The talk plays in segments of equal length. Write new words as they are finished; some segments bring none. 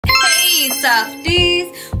Softies,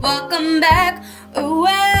 welcome back, or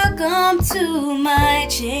welcome to my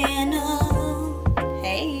channel.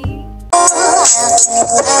 Hey.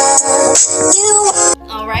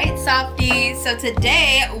 Alright, Softies, so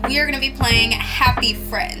today we are going to be playing Happy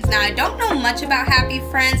Friends. Now, I don't know much about Happy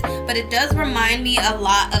Friends, but it does remind me a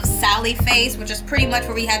lot of Sally Face, which is pretty much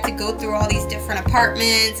where we had to go through all these different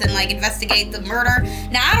apartments and like investigate the murder.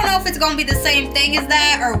 Now, I don't know if it's going to be the same thing as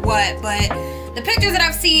that or what, but the pictures that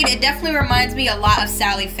I've seen, it definitely reminds me a lot of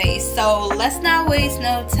Sally Face. So let's not waste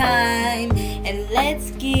no time and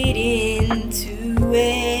let's get into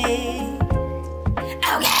it.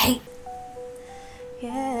 Okay.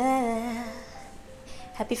 Yeah.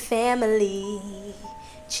 Happy Family,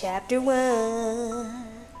 Chapter 1.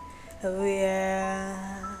 Oh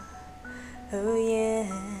yeah. Oh yeah.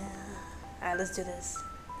 Alright, let's do this.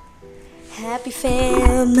 Happy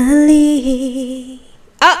Family.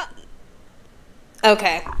 Oh!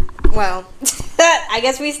 Okay, well, I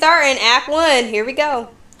guess we start in Act 1. Here we go.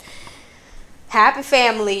 Happy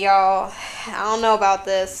Family, y'all. I don't know about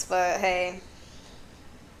this, but hey.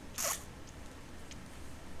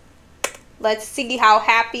 Let's see how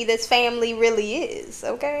happy this family really is,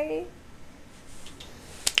 okay?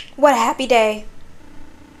 What a happy day.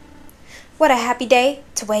 What a happy day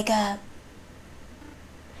to wake up.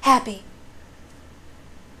 Happy.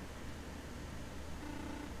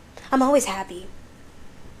 I'm always happy.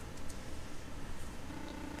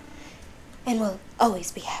 And will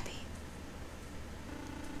always be happy.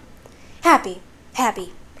 Happy,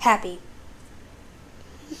 happy, happy.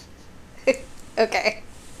 Okay.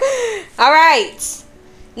 All right.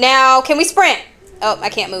 Now, can we sprint? Oh, I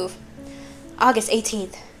can't move. August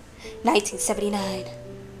 18th, 1979.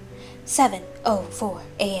 7:04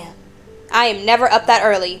 a.m. I am never up that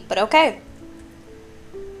early, but okay.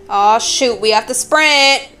 Oh, shoot. We have to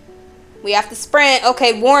sprint. We have to sprint.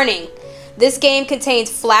 Okay, warning. This game contains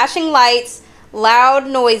flashing lights, loud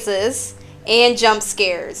noises, and jump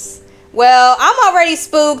scares. Well, I'm already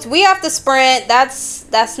spooked. We have to sprint. That's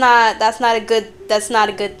not a good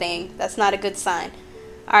thing. That's not a good sign.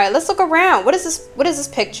 All right, let's look around. What is this? What is this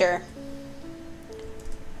picture?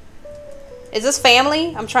 Is this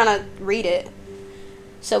family? I'm trying to read it.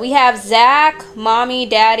 So we have Zach, Mommy,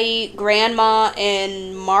 Daddy, Grandma,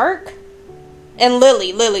 and Mark, and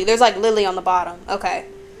Lily. Lily. There's like Lily on the bottom. Okay.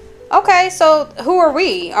 Okay, so who are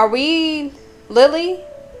we? Are we Lily?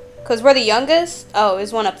 Because we're the youngest? Oh,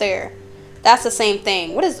 there's one up there. That's the same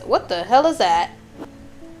thing. What the hell is that?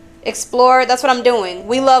 Explore, that's what I'm doing.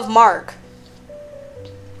 We love Mark.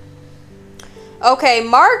 Okay,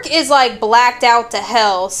 Mark is like blacked out to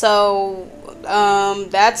hell, so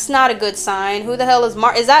that's not a good sign. Who the hell is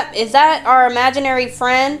Mark? Is that our imaginary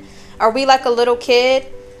friend? Are we like a little kid?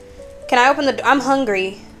 Can I open the door? I'm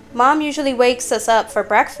hungry. Mom usually wakes us up for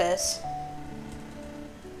breakfast.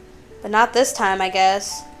 But not this time, I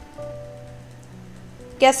guess.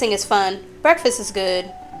 Guessing is fun. Breakfast is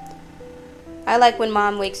good. I like when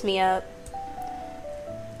Mom wakes me up.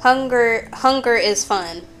 Hunger is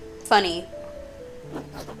fun. Funny.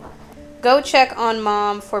 Go check on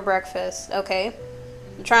Mom for breakfast. Okay.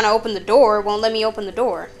 I'm trying to open the door. It won't let me open the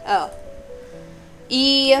door. Oh.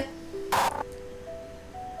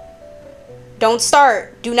 Don't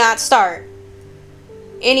start. Do not start.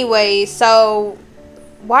 Anyway, so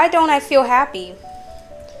why don't I feel happy?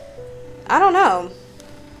 I don't know.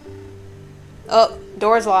 Oh,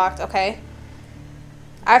 door's locked. Okay.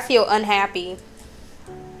 I feel unhappy.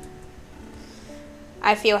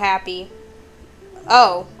 I feel happy.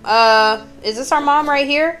 Oh, is this our mom right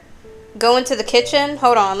here? Go into the kitchen.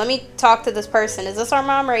 Hold on. Let me talk to this person. Is this our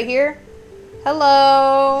mom right here?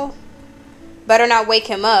 Hello? Better not wake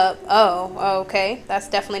him up. Oh, okay. That's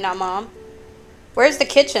definitely not Mom. Where's the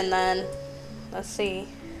kitchen then? Let's see.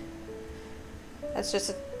 That's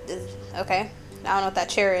just okay. I don't know what that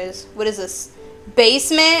chair is. What is this?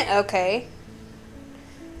 Basement? Okay.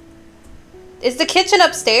 Is the kitchen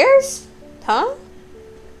upstairs? Huh?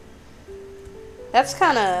 That's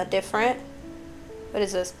kind of different. What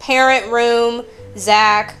is this? Parent room,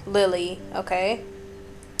 Zach, Lily. Okay.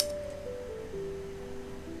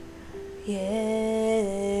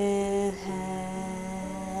 Yeah,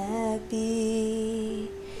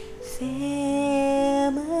 happy family.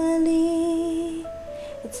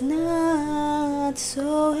 It's not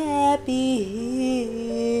so happy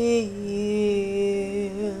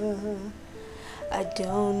here. I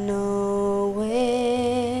don't know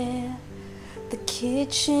where the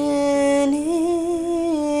kitchen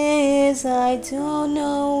is. I don't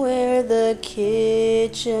know where the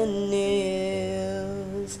kitchen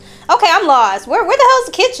is. Okay, I'm lost. Where the hell's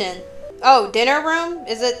the kitchen? Oh, dinner room?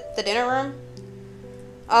 Is it the dinner room?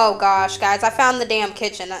 Oh gosh, guys, I found the damn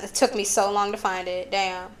kitchen. It took me so long to find it.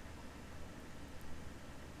 Damn.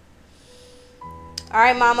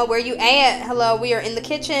 Alright, Mama, where you at? Hello, we are in the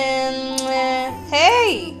kitchen.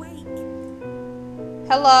 Hey!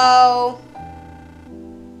 Hello.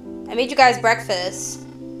 I made you guys breakfast.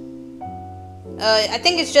 I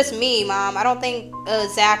think it's just me, Mom. I don't think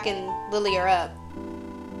Zach and Lily are up.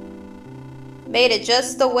 Made it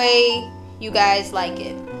just the way you guys like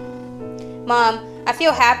it. Mom, I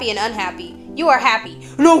feel happy and unhappy. You are happy.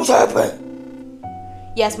 No, happy.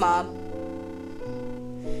 Yes, Mom.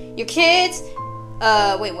 Your kids...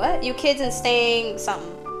 wait, what? You kids and staying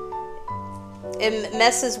something. It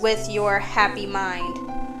messes with your happy mind.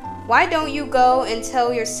 Why don't you go and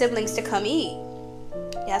tell your siblings to come eat?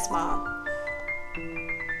 Yes, Mom.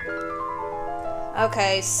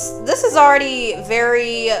 Okay, this is already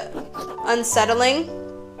very unsettling.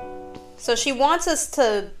 So she wants us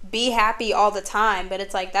to be happy all the time, but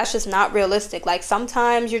it's like, that's just not realistic. Like,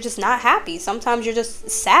 sometimes you're just not happy. Sometimes you're just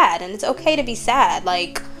sad, and it's okay to be sad.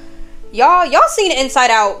 Like... Y'all seen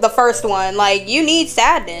Inside Out, the first one. Like, you need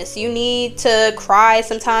sadness. You need to cry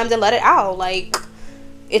sometimes and let it out. Like,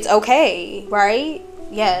 it's okay, right?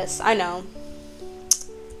 Yes, I know.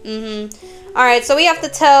 Alright, so we have to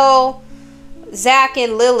tell Zach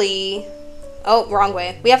and Lily... Oh, wrong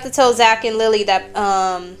way. We have to tell Zach and Lily that,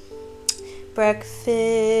 breakfast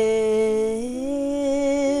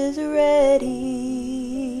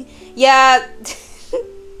ready. Yeah.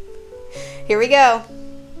 Here we go.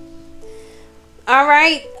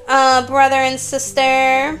 Alright, brother and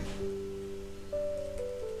sister.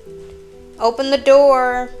 Open the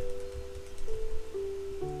door.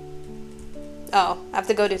 Oh, I have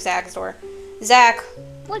to go to Zach's door. Zach.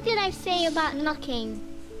 What did I say about knocking?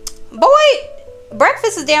 Boy,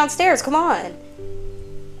 breakfast is downstairs. Come on.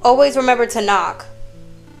 Always remember to knock.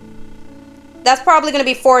 That's probably going to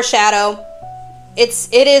be foreshadow. It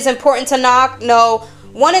is important to knock. No.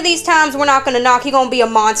 One of these times we're not going to knock. He's going to be a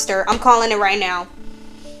monster. I'm calling it right now.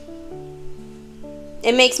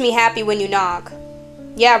 It makes me happy when you knock.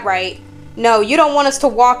 Yeah, right. No, you don't want us to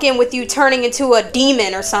walk in with you turning into a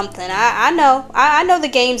demon or something. I know. I know the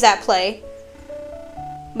games at play.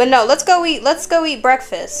 But no, let's go eat. Let's go eat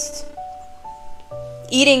breakfast.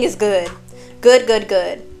 Eating is good. Good, good,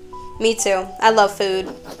 good. Me too. I love food.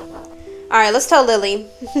 Alright, let's tell Lily.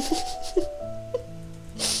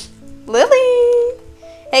 Lily!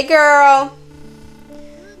 Hey, girl.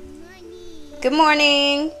 Good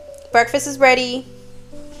morning. Breakfast is ready.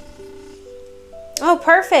 Oh,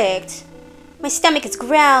 perfect. My stomach is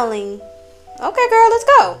growling. Okay, girl, let's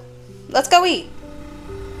go. Let's go eat.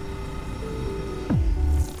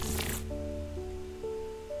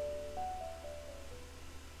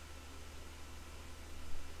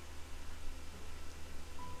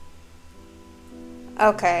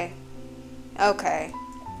 Okay. Okay.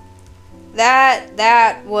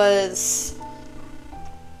 That was...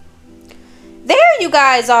 There you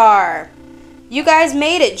guys are. You guys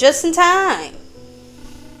made it just in time.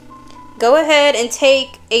 Go ahead and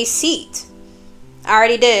take a seat. I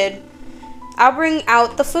already did. I'll bring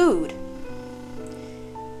out the food.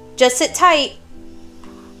 Just sit tight.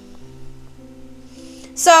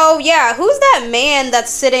 So, yeah, who's that man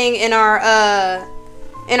that's sitting in our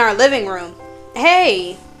living room?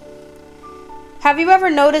 Hey. Have you ever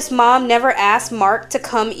noticed Mom never asked Mark to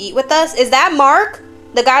come eat with us? Is that Mark?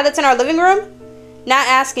 The guy that's in our living room? Not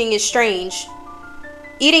asking is strange.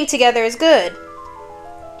 Eating together is good.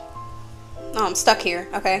 Oh, I'm stuck here.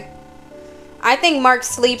 Okay. I think Mark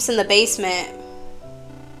sleeps in the basement.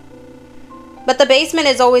 But the basement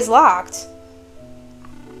is always locked.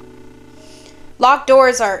 Locked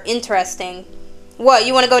doors are interesting. What,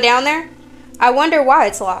 you want to go down there? I wonder why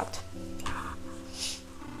it's locked.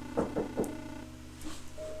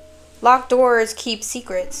 Locked doors keep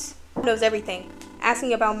secrets. Who knows everything?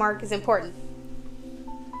 Asking about Mark is important.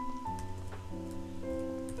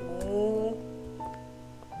 Oh.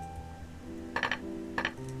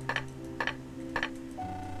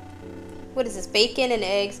 What is this? Bacon and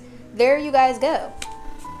eggs. There you guys go.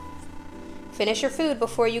 Finish your food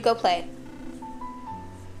before you go play.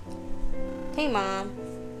 Hey, Mom.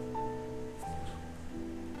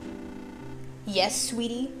 Yes,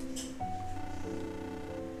 sweetie.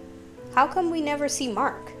 How come we never see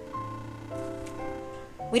Mark?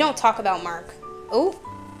 We don't talk about Mark. Oh.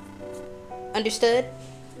 Understood?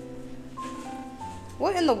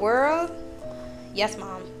 What in the world? Yes,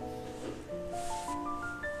 Mom.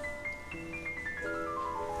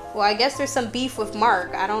 Well, I guess there's some beef with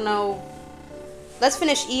Mark. I don't know. Let's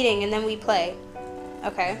finish eating and then we play.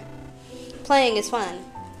 Okay. Playing is fun.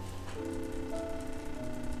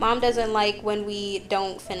 Mom doesn't like when we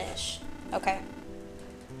don't finish. Okay.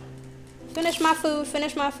 Finish my food,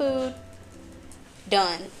 finish my food.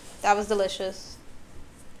 Done. That was delicious.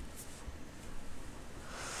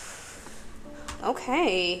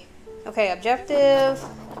 Okay. Okay, objective.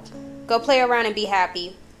 Go play around and be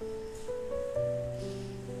happy.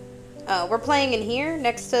 We're playing in here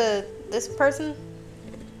next to this person.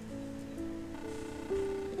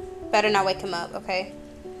 Better not wake him up, okay?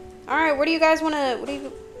 Alright, where do you guys wanna,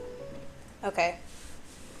 okay.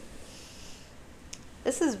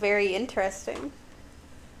 This is very interesting.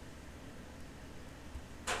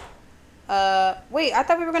 Wait, I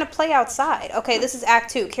thought we were gonna play outside. Okay, this is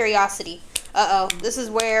Act 2, Curiosity. Uh-oh, this is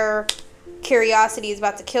where Curiosity is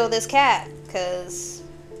about to kill this cat, because...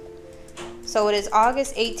 So it is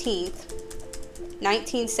August 18th,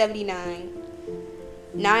 1979,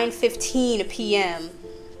 9:15 p.m.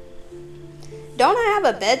 Don't I have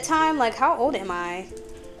a bedtime? Like, how old am I?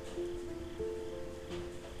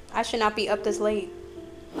 I should not be up this late.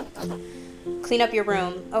 Clean up your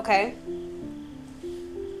room. Okay.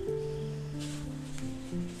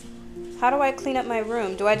 How do I clean up my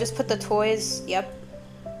room? Do I just put the toys? Yep.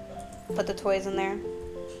 Put the toys in there.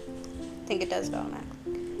 I think it does go on that.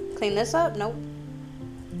 Clean this up? Nope.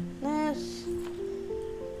 This.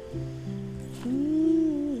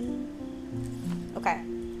 Okay.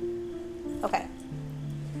 Okay.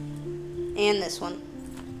 And this one.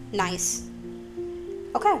 Nice.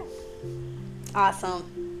 Okay. Awesome.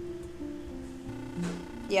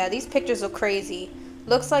 Yeah, these pictures look crazy.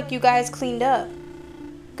 Looks like you guys cleaned up.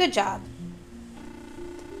 Good job.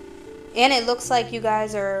 And it looks like you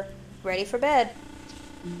guys are ready for bed.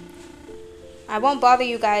 I won't bother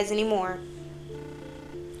you guys anymore.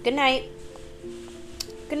 Good night.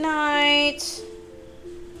 Good night.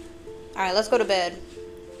 Alright, let's go to bed.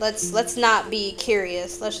 Let's not be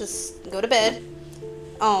curious. Let's just go to bed.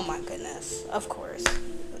 Oh my goodness. Of course.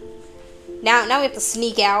 Now we have to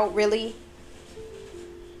sneak out, really?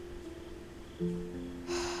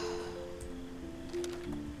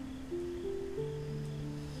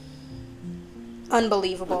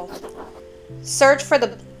 Unbelievable. Search for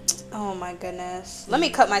the... Oh my goodness. Let me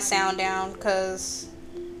cut my sound down, because...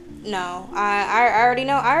 No. I already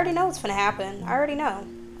know. I already know what's gonna happen. I already know.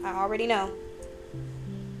 I already know.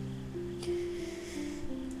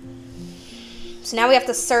 So now we have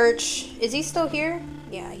to search... Is he still here?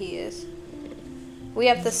 Yeah, he is. We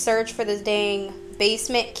have to search for this dang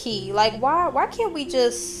basement key. Like, why can't we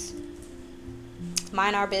just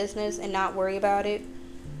mind our business and not worry about it?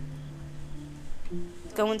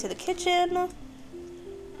 Go into the kitchen.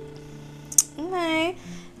 Okay.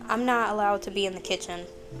 I'm not allowed to be in the kitchen.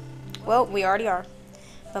 Well, we already are.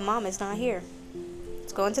 But Mom is not here.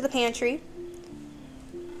 Let's go into the pantry.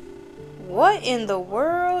 What in the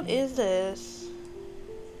world is this?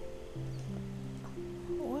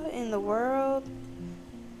 What in the world?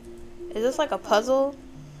 Is this like a puzzle?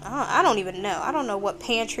 I don't even know. I don't know what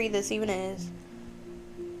pantry this even is.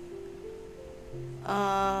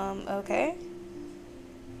 Okay.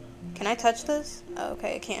 Can I touch this? Oh,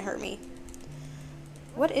 okay, it can't hurt me.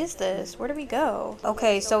 What is this? Where do we go?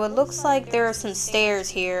 Okay, so it looks like there are some stairs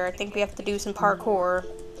here. I think we have to do some parkour,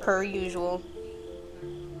 per usual.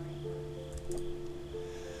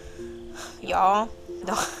 Y'all,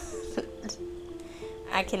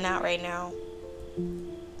 I cannot right now.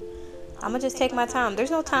 I'm gonna just take my time.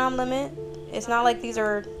 There's no time limit. It's not like these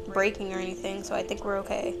are breaking or anything, so I think we're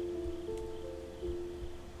okay.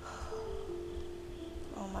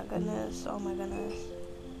 Oh my goodness. Oh my goodness.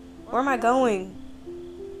 Where am I going?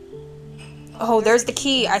 Oh, there's the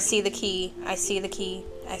key. I see the key. I see the key.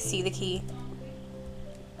 I see the key.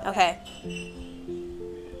 Okay.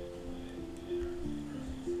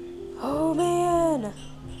 Oh man.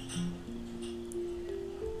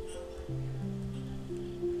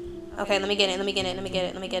 Okay, let me get it. Let me get it. Let me get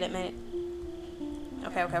it. Let me get it, man.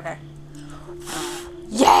 Okay, okay, okay.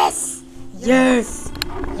 Yes! Yes!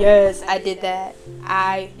 Yes, I did that.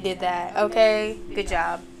 I did that. Okay, good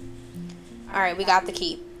job. Alright, we got the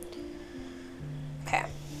key. Okay.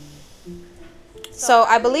 So,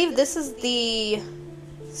 I believe this is the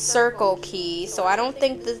circle key. So, I don't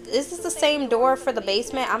think this is the same door for the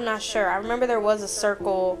basement. I'm not sure. I remember there was a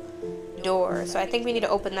circle door. So, I think we need to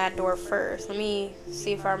open that door first. Let me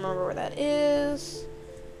see if I remember where that is.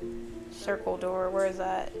 Circle door. Where is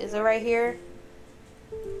that? Is it right here?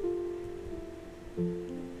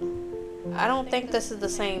 I don't think this is the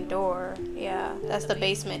same door. Yeah, that's the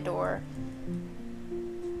basement door.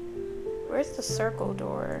 Where's the circle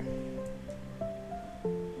door?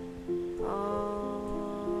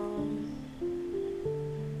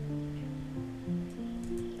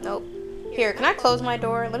 Nope. Here, can I close my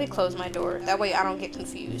door? Let me close my door. That way I don't get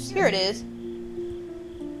confused. Here it is.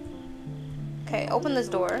 Okay, open this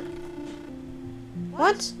door.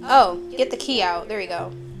 What? Oh, get the key out. There you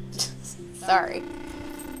go. Sorry.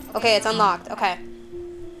 Okay, it's unlocked. Okay.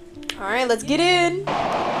 Alright, let's get in.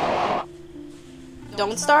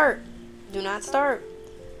 Don't start. Do not start.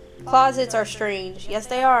 Closets are strange. Yes,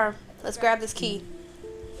 they are. Let's grab this key.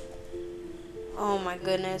 Oh my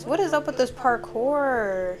goodness. What is up with this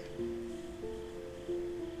parkour?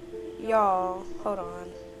 Y'all, hold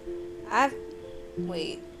on.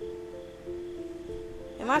 Wait.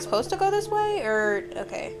 Am I supposed to go this way? Or,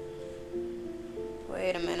 okay.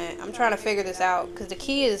 Wait a minute. I'm trying to figure this out. Because the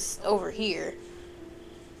key is over here.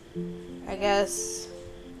 I guess.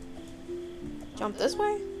 Jump this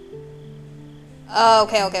way? Oh,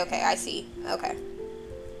 okay. I see. Okay.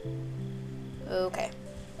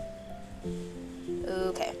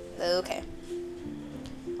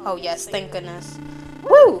 Oh, yes. Thank goodness.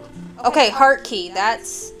 Woo! Okay, heart key.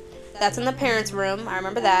 That's in the parents' room. I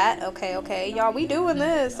remember that. Okay. Y'all, we doing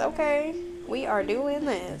this. Okay. We are doing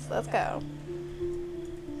this. Let's go.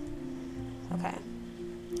 Okay.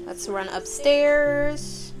 Let's run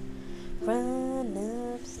upstairs.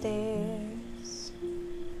 Run upstairs.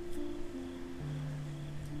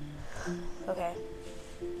 Okay.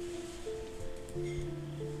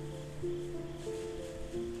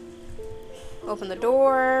 Open the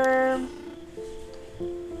door.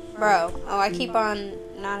 Bro. Oh, I keep on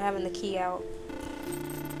not having the key out.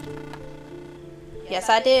 Yes,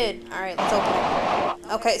 I did. Alright, let's open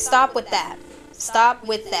it. Okay, stop with that. Stop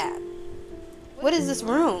with that. What is this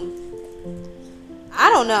room? I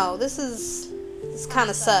don't know. This is kind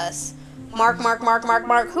of sus. Mark.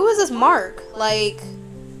 Who is this Mark? Like,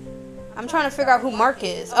 I'm trying to figure out who Mark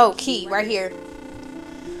is. Oh, key, right here.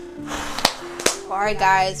 Alright,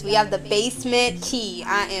 guys. We have the basement key.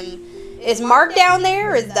 Is Mark down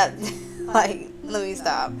there? Or is that... Like, let me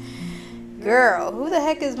stop. Girl, who the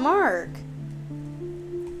heck is Mark?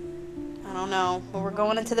 I don't know. But we're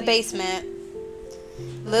going into the basement.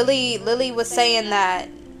 Lily was saying that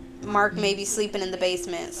Mark may be sleeping in the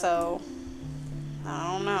basement, so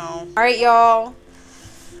I don't know. Alright, y'all.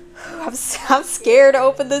 I'm scared to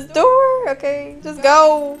open this door. Okay, just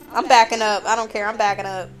go. I'm backing up. I don't care. I'm backing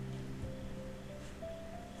up.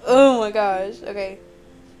 Oh my gosh. Okay.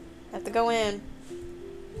 I have to go in.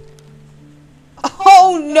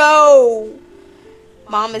 Oh no!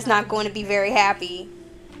 Mom is not going to be very happy.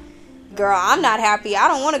 Girl, I'm not happy. I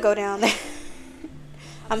don't want to go down there.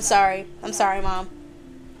 I'm sorry. I'm sorry, Mom.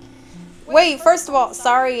 Wait, first of all,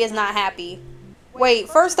 sorry is not happy. Wait,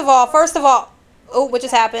 first of all. Oh, what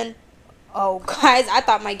just happened? Oh, guys, I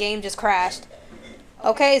thought my game just crashed.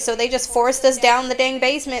 Okay, so they just forced us down the dang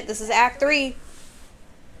basement. This is Act 3.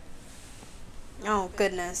 Oh,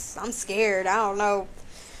 goodness. I'm scared. I don't know.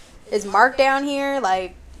 Is Mark down here?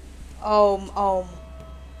 Like, oh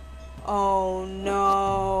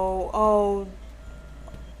no. Oh.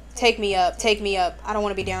 Take me up. I don't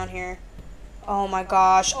want to be down here. Oh my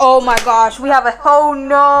gosh. We have a... Oh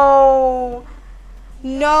no.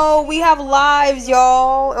 No, we have lives,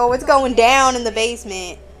 y'all. Oh, it's going down in the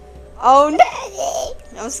basement. Oh no.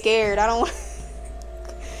 I'm scared. I don't want...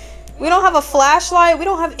 We don't have a flashlight. We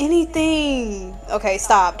don't have anything. Okay,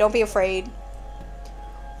 stop. Don't be afraid.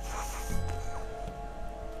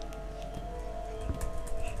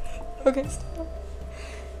 Okay, stop.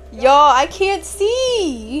 Y'all, I can't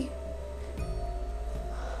see.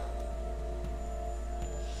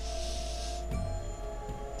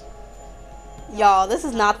 Y'all, this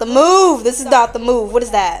is not the move. This is not the move. What is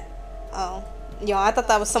that? Oh. Y'all, I thought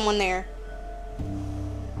that was someone there.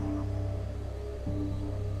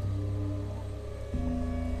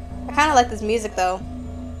 I kind of like this music, though.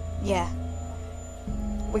 Yeah.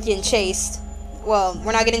 We're getting chased. Well,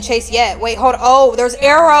 we're not getting chased yet. Wait, hold on. Oh, there's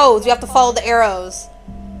arrows. We have to follow the arrows.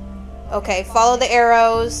 Okay, follow the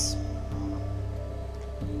arrows.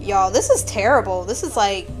 Y'all, this is terrible. This is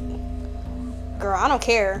like... Girl, I don't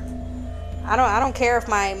care. I don't care if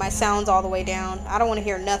my sound's all the way down. I don't want to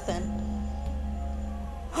hear nothing.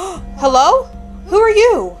 Hello? Who are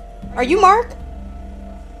you? Are you Mark?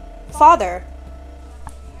 Father.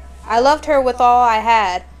 I loved her with all I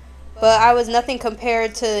had, but I was nothing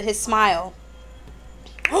compared to his smile.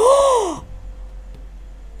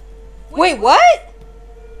 Wait, what?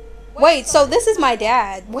 Wait, so this is my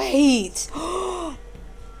dad. Wait.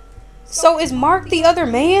 So is Mark the other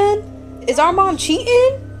man? Is our mom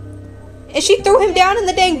cheating? And she threw him down in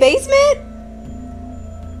the dang basement?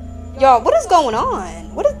 Y'all, what is going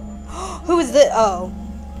on? What is... Who is this? Oh.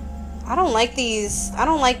 I don't like these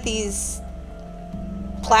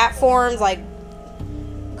platforms. Like,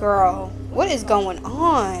 Girl, what is going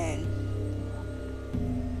on?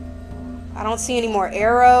 I don't see any more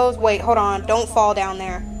arrows. Wait, hold on. Don't fall down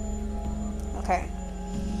there. Okay.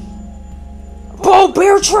 Oh,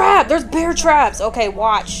 bear trap! There's bear traps! Okay,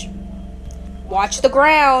 watch. Watch the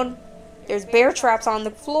ground. There's bear traps on the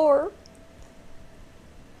floor.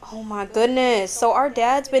 Oh my goodness. So our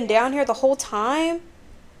dad's been down here the whole time?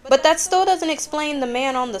 But that still doesn't explain the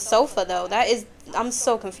man on the sofa, though. That is... I'm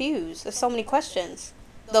so confused. There's so many questions.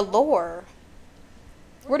 The lore.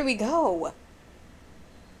 Where do we go?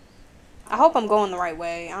 I hope I'm going the right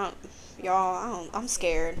way. I'm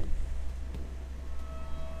scared.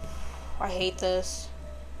 I hate this.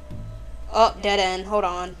 Oh, dead end. Hold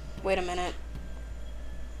on. Wait a minute.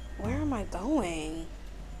 Where am I going?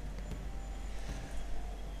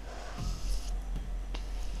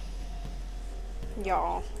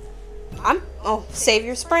 Y'all. Oh, save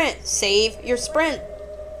your sprint. Save your sprint.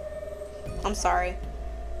 I'm sorry.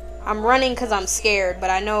 I'm running because I'm scared,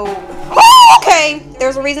 but I know... Oh, okay!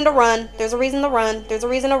 There's a reason to run. There's a reason to run. There's a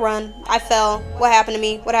reason to run. I fell. What happened to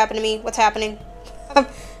me? What happened to me? What's happening?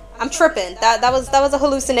 I'm tripping. That was a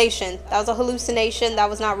hallucination. That was a hallucination. That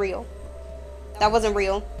was not real. That wasn't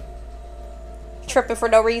real. Tripping for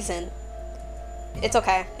no reason. It's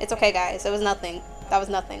okay. It's okay, guys. It was nothing. That was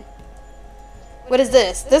nothing. What is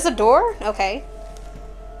this? This a door? Okay.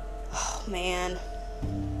 Oh, man.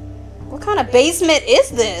 What kind of basement is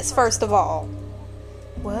this, first of all?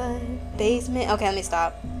 What? Basement? Okay, let me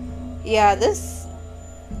stop. Yeah, this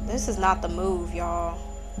is not the move, y'all.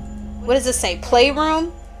 What does this say?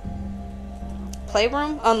 Playroom?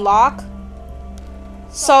 Playroom? Unlock?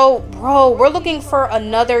 So, bro, we're looking for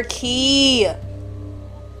another key.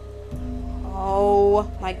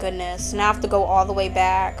 Oh, my goodness. Now I have to go all the way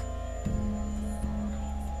back.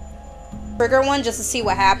 Trigger one just to see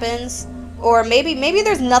what happens. Or maybe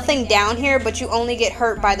there's nothing down here, but you only get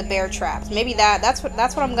hurt by the bear traps. Maybe that's what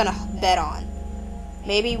I'm gonna bet on.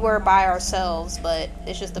 Maybe we're by ourselves, but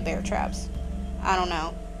it's just the bear traps. I don't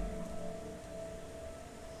know.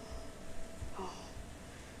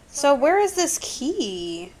 So where is this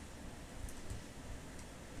key?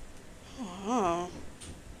 Oh.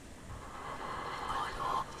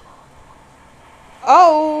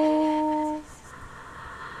 Oh.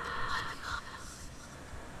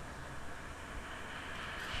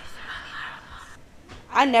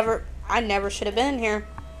 I never should have been here.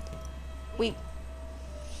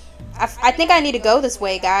 I think I need to go this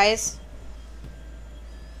way, guys.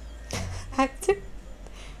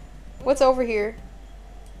 What's over here?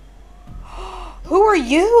 Who are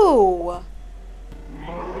you?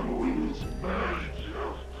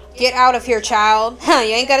 Get out of here, child. Huh,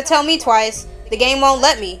 you ain't gotta tell me twice. The game won't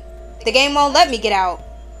let me. The game won't let me get out.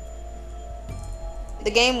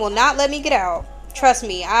 The game will not let me get out. Trust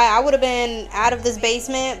me, I would have been out of this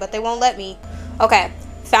basement, but they won't let me. Okay,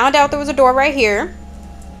 found out there was a door right here.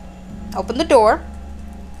 Open the door.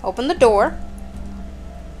 Open the door.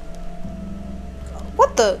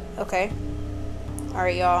 What the? Okay.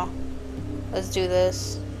 Alright, y'all. Let's do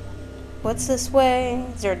this. What's this way?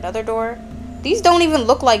 Is there another door? These don't even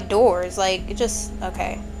look like doors. Like, it just...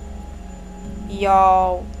 Okay.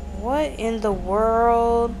 Y'all, what in the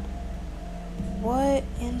world? What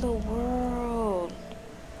in the world?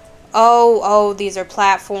 Oh, these are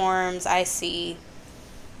platforms. I see.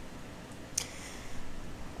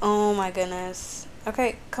 Oh my goodness.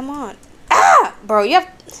 Okay, come on. Ah! Bro, you have...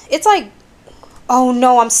 It's like... Oh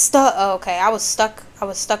no, I'm stuck. Oh, okay, I was stuck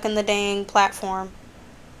in the dang platform.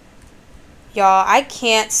 Y'all, I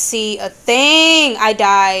can't see a thing. I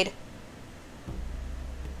died.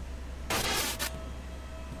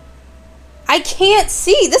 I can't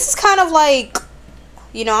see. This is kind of like...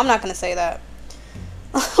 You know, I'm not going to say that.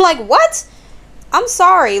 Like, what? I'm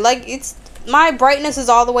sorry. Like, it's... My brightness is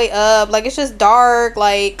all the way up. Like, it's just dark.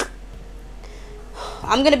 Like...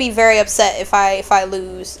 I'm going to be very upset if I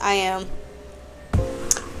lose. I am.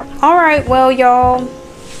 Alright, well, y'all.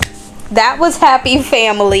 That was Happy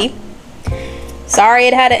Family. Sorry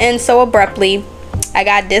it had to end so abruptly. I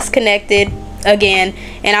got disconnected again,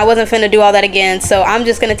 and I wasn't finna do all that again, so I'm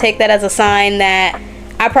just gonna take that as a sign that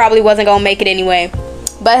I probably wasn't gonna make it anyway.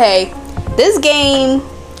 But hey, this game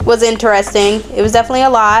was interesting. It was definitely a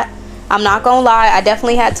lot. I'm not gonna lie, I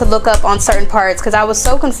definitely had to look up on certain parts because I was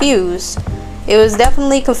so confused. It was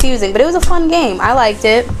definitely confusing, but it was a fun game. I liked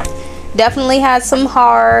it. Definitely had some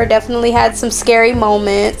horror, definitely had some scary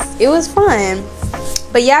moments. It was fun.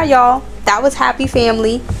 But yeah, y'all, that was Happy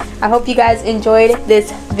Family. I hope you guys enjoyed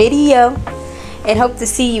this video, and hope to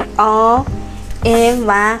see you all in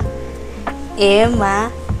my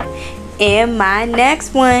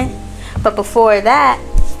next one. But before that,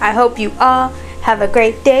 I hope you all Have a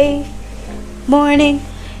great day, morning,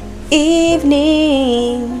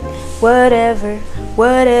 evening,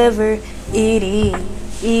 whatever it is,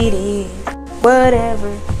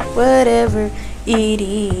 whatever it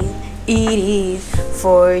is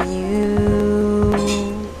for you.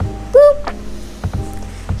 Boop.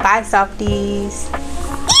 Bye, softies.